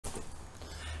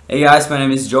Hey guys, my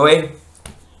name is Joey.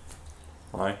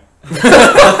 Hi.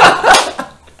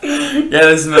 Yeah,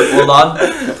 this is Hold on.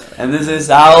 And this is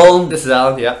Al. This is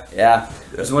Alan, yeah. Yeah,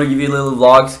 I just want to give you a little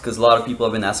vlog because a lot of people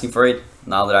have been asking for it.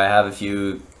 Now that I have a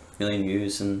few million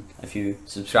views and a few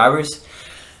subscribers.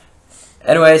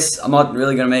 Anyways, I'm not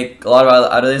really gonna make a lot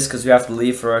out of this because we have to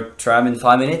leave for a tram in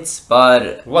 5 minutes.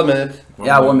 But 1 minute.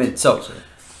 1 minute. So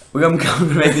we're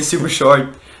gonna make this super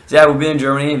short. So yeah, we've been in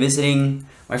Germany visiting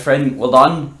my friend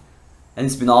Wellynub, and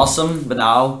it's been awesome. But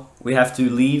now we have to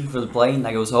leave for the plane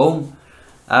that goes home.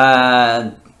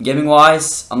 Gaming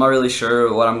wise, I'm not really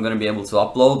sure what I'm gonna be able to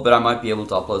upload, but I might be able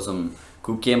to upload some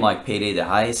guud game like Payday the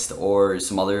Heist or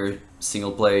some other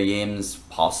single player games,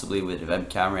 possibly with a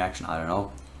webcam reaction. I don't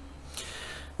know,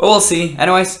 but we'll see.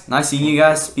 Anyways, nice seeing you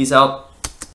guys. Peace out.